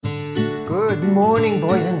Good morning,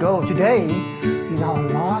 boys and girls. Today is our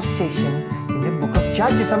last session in the book of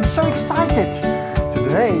Judges. I'm so excited.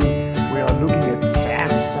 Today we are looking at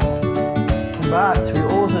Samson. But we're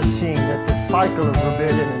also seeing that the cycle of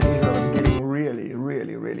rebellion in Israel is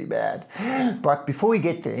getting really bad. But before we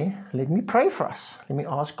get there, let me pray for us. Let me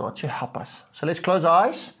ask God to help us. So let's close our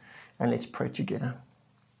eyes and let's pray together.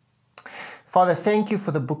 Father, thank you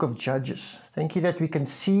for the book of Judges. Thank you that we can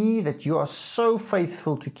see that you are so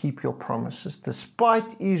faithful to keep your promises,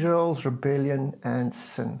 despite Israel's rebellion and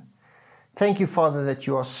sin. Thank you, Father, that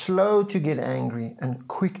you are slow to get angry and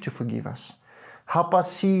quick to forgive us. Help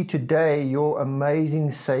us see today your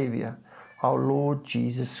amazing Savior, our Lord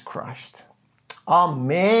Jesus Christ.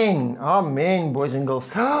 Amen. Amen, boys and girls.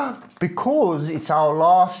 Because it's our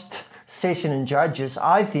last session in Judges,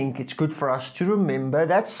 I think it's good for us to remember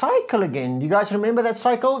that cycle again. Do you guys remember that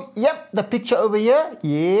cycle? Yep, the picture over here.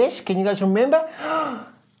 Yes, can you guys remember?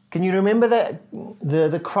 Can you remember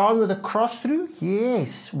the crown with the cross through?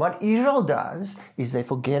 Yes. What Israel does is they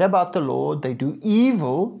forget about the Lord, they do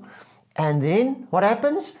evil, and then what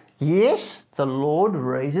happens? Yes, the Lord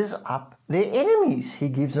raises up their enemies. He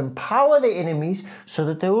gives them power, their enemies, so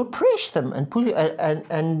that they will oppress them and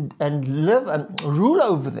live and rule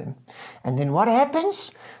over them. And then what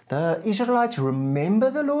happens? The Israelites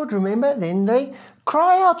remember the Lord, then they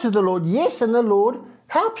cry out to the Lord, yes, and the Lord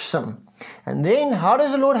helps them. And then how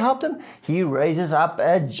does the Lord help them? He raises up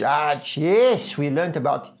a judge. Yes, we learned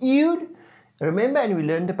about Ehud, remember, and we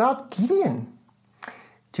learned about Gideon.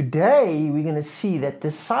 Today, we're going to see that the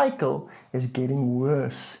cycle is getting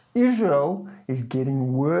worse. Israel is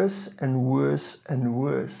getting worse and worse and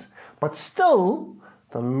worse. But still,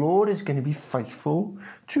 the Lord is going to be faithful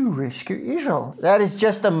to rescue Israel. That is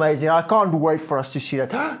just amazing. I can't wait for us to see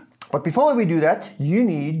that. But before we do that, you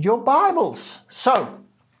need your Bibles. So,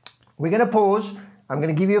 we're going to pause. I'm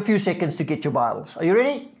going to give you a few seconds to get your Bibles. Are you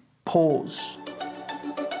ready? Pause.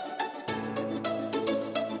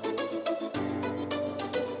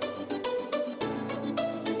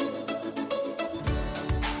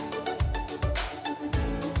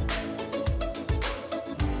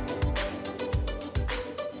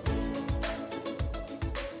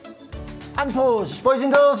 Unpause. Boys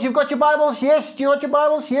and girls, you've got your Bibles? Yes, do you got your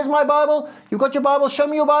Bibles? Here's my Bible. You've got your Bibles? Show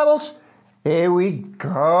me your Bibles. There we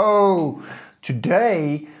go.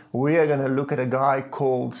 Today, we are going to look at a guy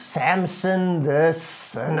called Samson the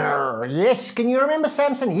Sinner. Yes, can you remember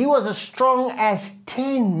Samson? He was as strong as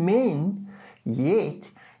 10 men, yet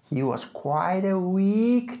he was quite a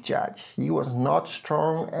weak judge. He was not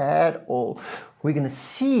strong at all. We're going to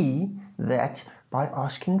see that by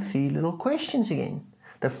asking 3 little questions again.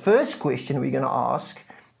 The first question we're going to ask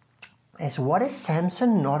is, what is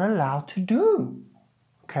Samson not allowed to do?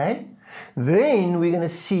 Okay? Then we're going to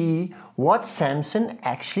see what Samson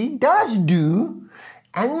actually does do.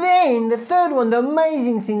 And then the third one, the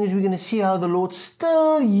amazing thing, is we're going to see how the Lord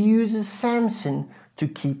still uses Samson to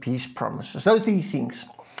keep his promises. Those 3 things.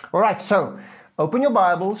 All right, so open your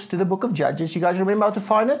Bibles to the book of Judges. You guys remember how to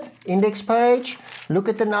find it? Index page. Look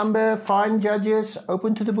at the number. Find Judges.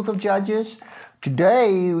 Open to the book of Judges.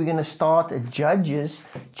 Today, we're going to start at Judges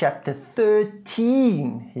chapter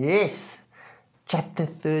 13. Yes, chapter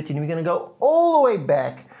 13. We're going to go all the way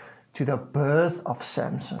back to the birth of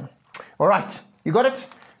Samson. All right, you got it?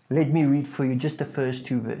 Let me read for you just the first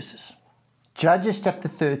 2 verses. Judges chapter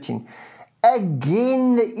 13.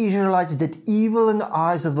 Again, the Israelites did evil in the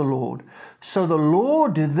eyes of the Lord. So the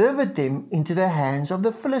Lord delivered them into the hands of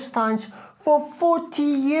the Philistines for 40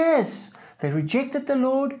 years. They rejected the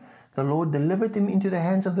Lord. The Lord delivered them into the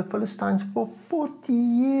hands of the Philistines for 40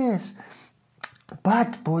 years.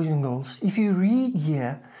 But, boys and girls, if you read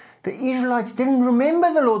here, the Israelites didn't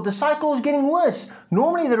remember the Lord. The cycle is getting worse.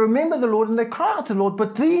 Normally they remember the Lord and they cry out to the Lord,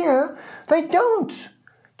 but here they don't.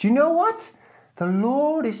 Do you know what? The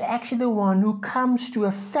Lord is actually the one who comes to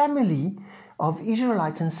a family of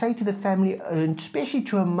Israelites and say to the family, and especially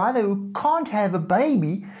to a mother who can't have a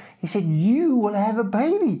baby, he said, you will have a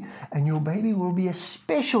baby, and your baby will be a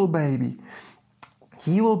special baby.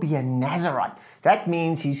 He will be a Nazarite. That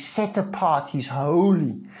means he's set apart, he's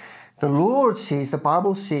holy. The Lord says, the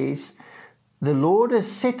Bible says, the Lord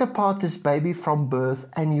has set apart this baby from birth,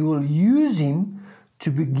 and you will use him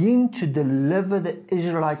to begin to deliver the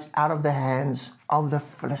Israelites out of the hands of the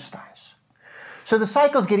Philistines. So the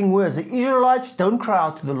cycle's getting worse. The Israelites don't cry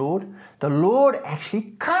out to the Lord. The Lord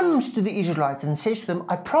actually comes to the Israelites and says to them,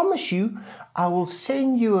 I promise you, I will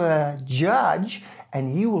send you a judge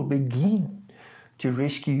and he will begin to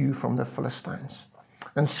rescue you from the Philistines.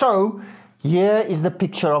 And so, here is the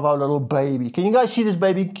picture of our little baby. Can you guys see this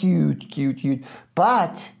baby? Cute.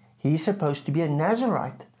 But he's supposed to be a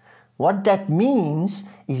Nazarite. What that means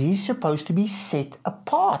is he's supposed to be set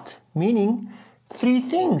apart, meaning 3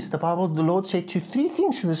 things. The Lord said 3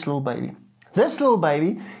 things to this little baby. This little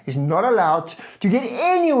baby is not allowed to get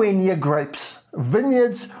anywhere near grapes,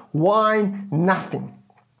 vineyards, wine, nothing.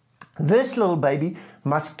 This little baby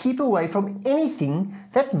must keep away from anything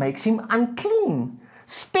that makes him unclean,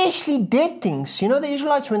 especially dead things. You know, the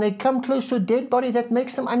Israelites, when they come close to a dead body, that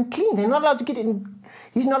makes them unclean. They're not allowed to get in.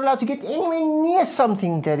 He's not allowed to get anywhere near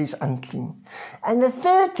something that is unclean. And the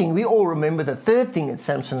third thing, we all remember the third thing that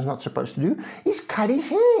Samson's not supposed to do, is cut his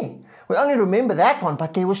hair. We only remember that one,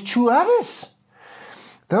 but there was 2 others.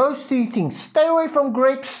 Those 3 things. Stay away from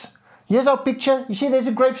grapes. Here's our picture. You see there's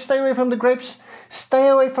a grape. Stay away from the grapes. Stay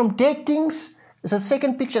away from dead things. There's a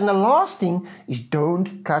second picture. And the last thing is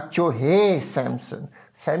don't cut your hair, Samson.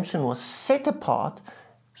 Samson was set apart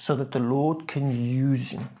so that the Lord can use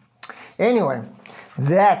him. Anyway,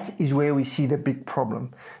 that is where we see the big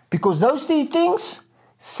problem. Because those 3 things,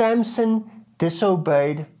 Samson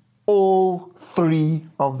disobeyed all 3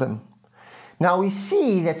 of them. Now we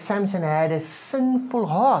see that Samson had a sinful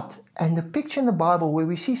heart. And the picture in the Bible where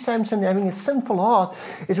we see Samson having a sinful heart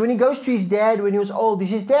is when he goes to his dad when he was old. He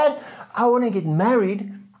says, Dad, I want to get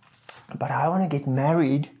married, but I want to get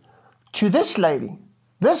married to this lady.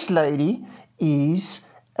 This lady is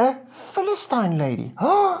a Philistine lady.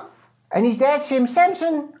 And his dad said,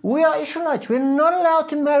 Samson, we are Israelites. We're not allowed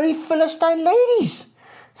to marry Philistine ladies.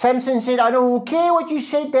 Samson said, I don't care what you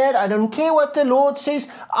said, Dad. I don't care what the Lord says.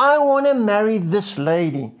 I want to marry this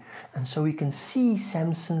lady. And so we can see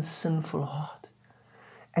Samson's sinful heart.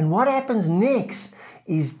 And what happens next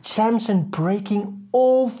is Samson breaking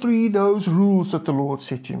all 3 of those rules that the Lord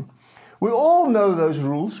said to him. We all know those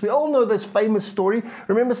rules. We all know this famous story.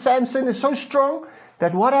 Remember, Samson is so strong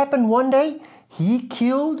that what happened one day? He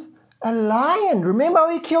killed a lion. Remember how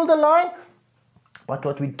he killed a lion? But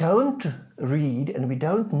what we don't read and we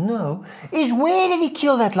don't know is where did he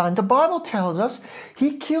kill that lion? The Bible tells us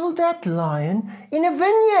he killed that lion in a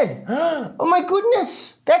vineyard. Oh my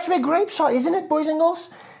goodness. That's where grapes are, isn't it, boys and girls?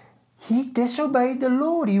 He disobeyed the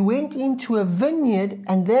Lord. He went into a vineyard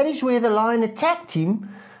and that is where the lion attacked him.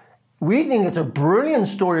 We think it's a brilliant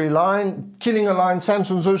story, lion killing a lion,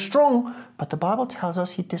 Samson so strong. But the Bible tells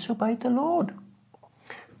us he disobeyed the Lord.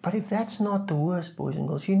 But if that's not the worst, boys and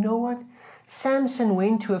girls, you know what? Samson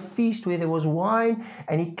went to a feast where there was wine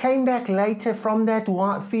and he came back later from that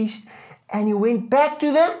feast and he went back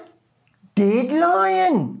to the dead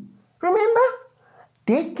lion. Remember?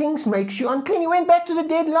 Dead things makes you unclean. He went back to the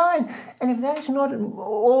dead lion. And if that is not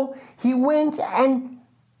all, he went and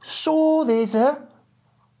saw there's a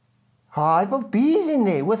hive of bees in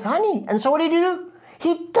there with honey. And so what did he do?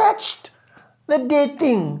 He touched the dead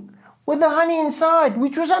thing with the honey inside,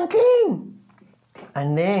 which was unclean.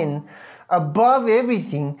 And then, above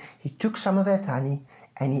everything, he took some of that honey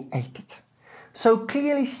and he ate it. So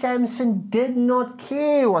clearly Samson did not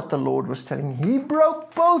care what the Lord was telling him. He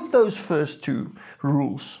broke both those first 2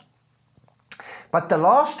 rules. But the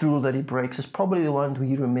last rule that he breaks is probably the one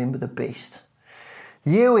we remember the best.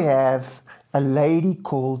 Here we have a lady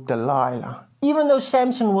called Delilah. Even though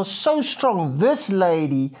Samson was so strong, this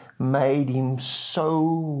lady made him so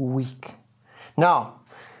weak. Now,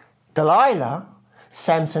 Delilah,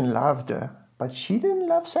 Samson loved her, but she didn't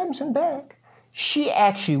love Samson back. She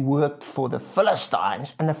actually worked for the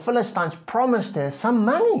Philistines, and the Philistines promised her some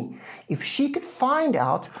money if she could find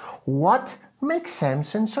out what makes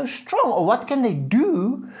Samson so strong, or what can they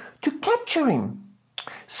do to capture him.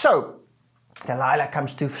 So, Delilah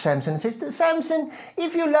comes to Samson and says, Samson,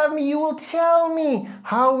 if you love me, you will tell me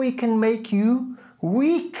how we can make you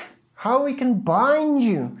weak, how we can bind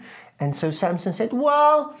you. And so Samson said,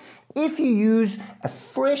 well, if you use a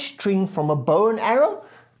fresh string from a bow and arrow,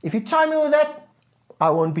 if you tie me with that,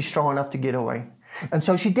 I won't be strong enough to get away. And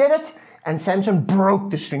so she did it, and Samson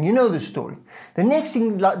broke the string. You know the story. The next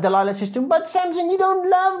thing Delilah says to him, but Samson, you don't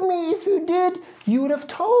love me. If you did, you would have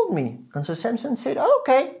told me. And so Samson said,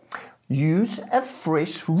 okay, use a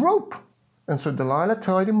fresh rope. And so Delilah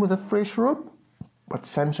tied him with a fresh rope, but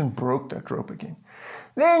Samson broke that rope again.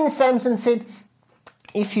 Then Samson said,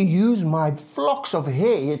 if you use my flocks of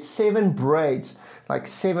hair, it's 7 braids, like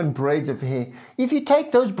 7 braids of hair. If you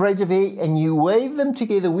take those braids of hair and you weave them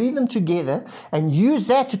together, and use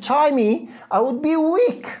that to tie me, I would be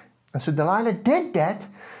weak. And so Delilah did that,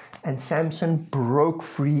 and Samson broke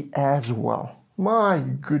free as well. My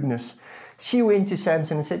goodness. She went to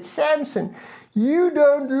Samson and said, Samson, you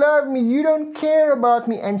don't love me, you don't care about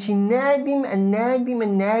me. And she nagged him and nagged him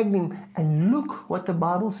and nagged him. And look what the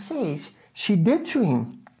Bible says she did to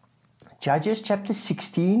him. Judges chapter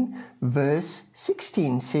 16 verse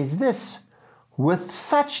 16 says this, With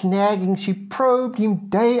such nagging, she probed him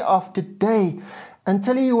day after day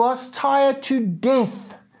until he was tired to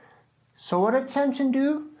death. So what did Samson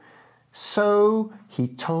do? So he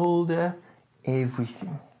told her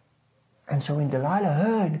everything. And so when Delilah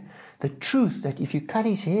heard the truth that if you cut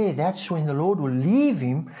his hair, that's when the Lord will leave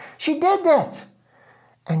him, she did that.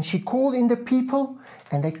 And she called in the people,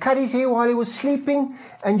 and they cut his hair while he was sleeping.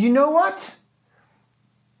 And you know what?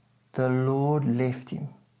 The Lord left him.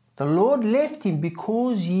 The Lord left him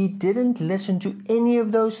because he didn't listen to any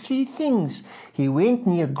of those three things. He went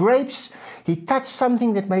near grapes, he touched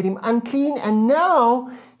something that made him unclean, and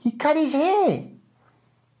now he cut his hair.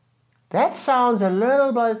 That sounds a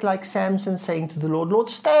little bit like Samson saying to the Lord, Lord,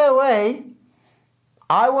 stay away.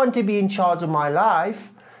 I want to be in charge of my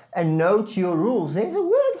life and note your rules. There's a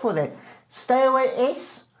word for that. Stay away,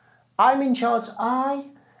 S. I'm in charge, I.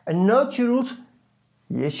 And note your rules.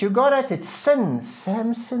 Yes, you got it. It's sin.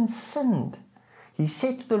 Samson sinned. He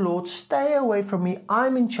said to the Lord, stay away from me.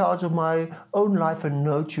 I'm in charge of my own life and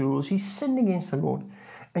note your rules. He sinned against the Lord.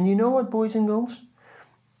 And you know what, boys and girls?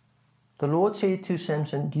 The Lord said to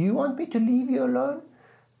Samson, do you want me to leave you alone?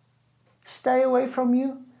 Stay away from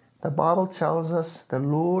you? The Bible tells us the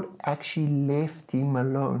Lord actually left him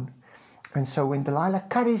alone. And so when Delilah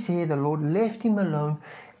cut his hair, the Lord left him alone.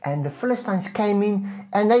 And the Philistines came in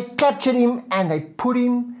and they captured him and they put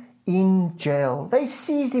him in jail. They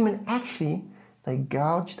seized him and actually they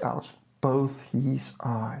gouged out both his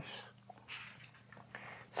eyes.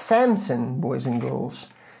 Samson, boys and girls,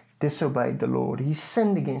 disobeyed the Lord. He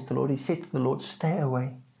sinned against the Lord. He said to the Lord, stay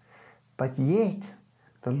away. But yet,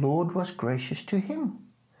 the Lord was gracious to him.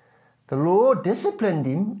 The Lord disciplined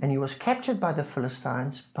him and he was captured by the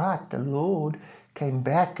Philistines, but the Lord came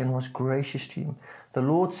back and was gracious to him. The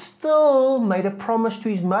Lord still made a promise to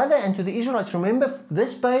his mother and to the Israelites. Remember,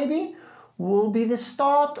 this baby will be the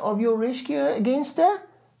start of your rescue against the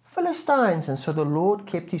Philistines. And so the Lord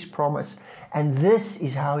kept his promise. And this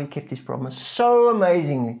is how he kept his promise. So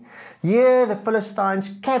amazingly. Yeah, the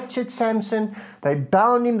Philistines captured Samson. They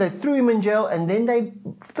bound him. They threw him in jail. And then they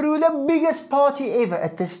threw the biggest party ever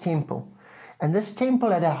at this temple. And this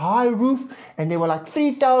temple had a high roof, and there were like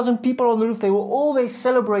 3,000 people on the roof. They were all there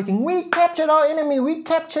celebrating. We captured our enemy. We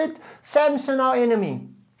captured Samson, our enemy.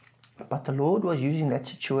 But the Lord was using that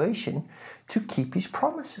situation to keep his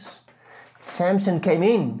promises. Samson came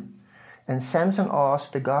in, and Samson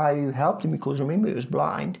asked the guy who helped him, because remember he was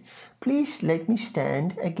blind, please let me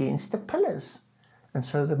stand against the pillars. And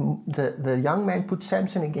so the young man put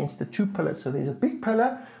Samson against the two pillars. So there's a big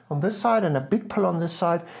pillar on this side and a big pillar on this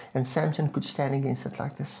side, and Samson could stand against it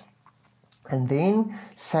like this. And then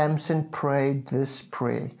Samson prayed this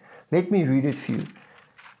prayer. Let me read it for you.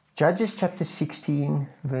 Judges chapter 16,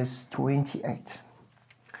 verse 28.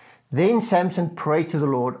 Then Samson prayed to the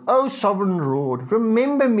Lord, O sovereign Lord,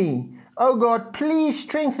 remember me. O God, please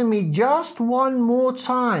strengthen me just one more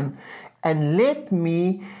time, and let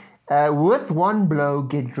me with one blow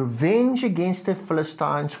get revenge against the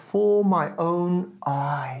Philistines for my own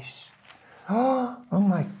eyes. Oh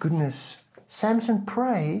my goodness. Samson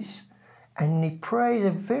prays, and he prays a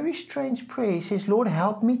very strange prayer. He says, Lord,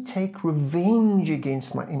 help me take revenge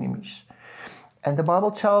against my enemies. And the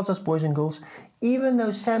Bible tells us, boys and girls, even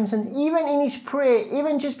though Samson, even in his prayer,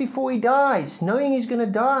 even just before he dies, knowing he's going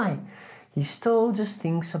to die, he still just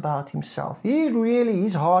thinks about himself.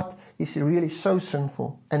 His heart is really so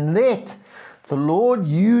sinful. And yet, the Lord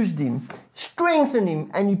used him, strengthened him,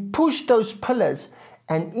 and he pushed those pillars.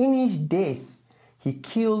 And in his death, he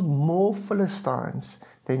killed more Philistines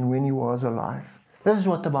than when he was alive. This is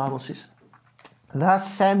what the Bible says.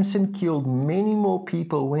 Thus, Samson killed many more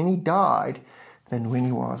people when he died than when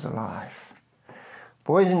he was alive.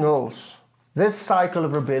 Boys and girls, this cycle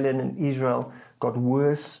of rebellion in Israel got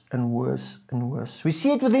worse and worse and worse. We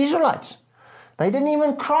see it with the Israelites. They didn't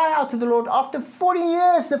even cry out to the Lord. After 40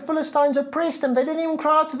 years, the Philistines oppressed them. They didn't even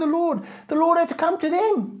cry out to the Lord. The Lord had to come to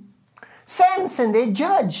them. Samson, their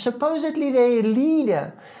judge, supposedly their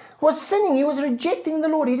leader, was sinning. He was rejecting the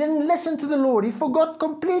Lord. He didn't listen to the Lord. He forgot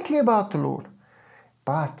completely about the Lord.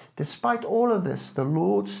 But despite all of this, the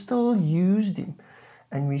Lord still used him.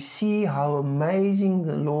 And we see how amazing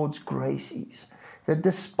the Lord's grace is. That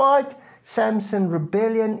despite Samson's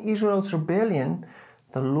rebellion, Israel's rebellion,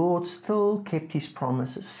 the Lord still kept his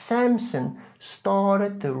promises. Samson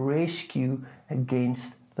started the rescue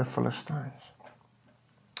against the Philistines.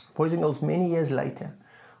 Boys and girls, many years later,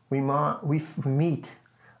 we meet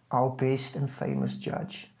our best and famous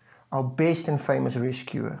judge, our best and famous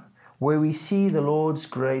rescuer, where we see the Lord's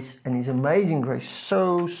grace and his amazing grace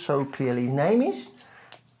so clearly. His name is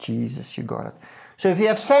Jesus, you got it. So if you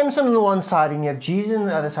have Samson on the one side and you have Jesus on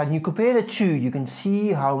the other side, and you compare the two, you can see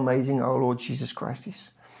how amazing our Lord Jesus Christ is.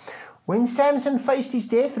 When Samson faced his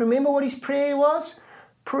death, remember what his prayer was?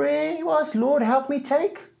 Prayer was, Lord, help me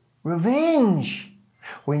take revenge.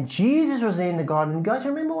 When Jesus was there in the garden, guys,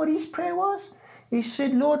 remember what his prayer was? He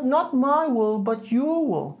said, Lord, not my will, but your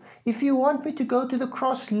will. If you want me to go to the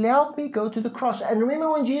cross, help me go to the cross. And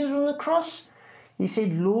remember when Jesus was on the cross? He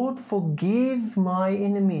said, Lord, forgive my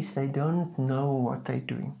enemies. They don't know what they're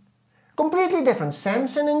doing. Completely different,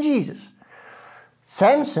 Samson and Jesus.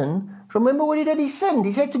 Samson, remember what he did? He sinned.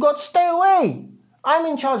 He said to God, stay away. I'm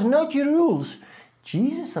in charge. Note your rules.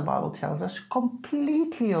 Jesus, the Bible tells us,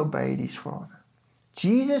 completely obeyed his Father.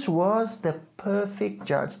 Jesus was the perfect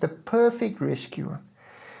judge, the perfect rescuer.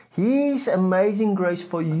 His amazing grace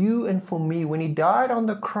for you and for me, when he died on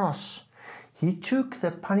the cross, he took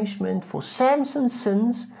the punishment for Samson's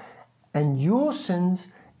sins and your sins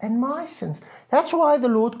and my sins. That's why the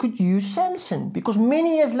Lord could use Samson, because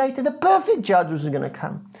many years later the perfect judge was going to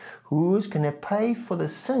come, who was going to pay for the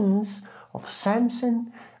sins of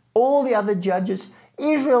Samson, all the other judges,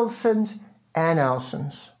 Israel's sins and our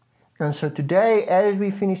sins. And so today, as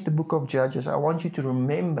we finish the book of Judges, I want you to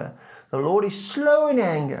remember the Lord is slow in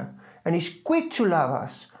anger and he's quick to love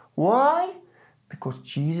us. Why? Because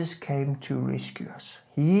Jesus came to rescue us.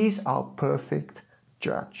 He is our perfect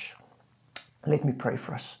judge. Let me pray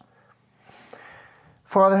for us.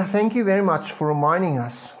 Father, thank you very much for reminding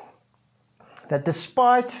us that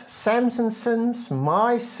despite Samson's sins,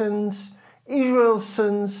 my sins, Israel's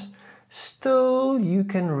sins, still you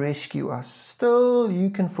can rescue us. Still you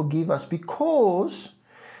can forgive us, because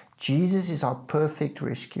Jesus is our perfect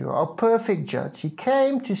rescuer, our perfect judge. He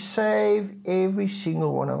came to save every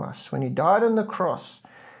single one of us. When he died on the cross,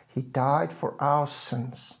 he died for our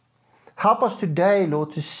sins. Help us today,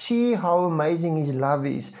 Lord, to see how amazing his love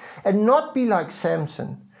is, and not be like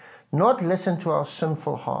Samson, not listen to our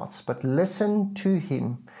sinful hearts, but listen to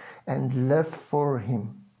him and live for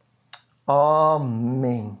him.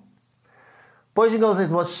 Amen. Boys and girls,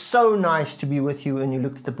 it was so nice to be with you when you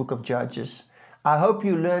looked at the book of Judges. I hope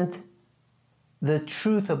you learned the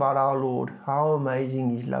truth about our Lord, how amazing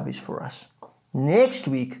his love is for us. Next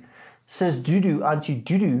week, Sis Dudu, Auntie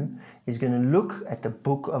Dudu, is going to look at the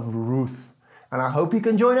book of Ruth. And I hope you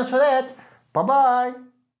can join us for that. Bye-bye.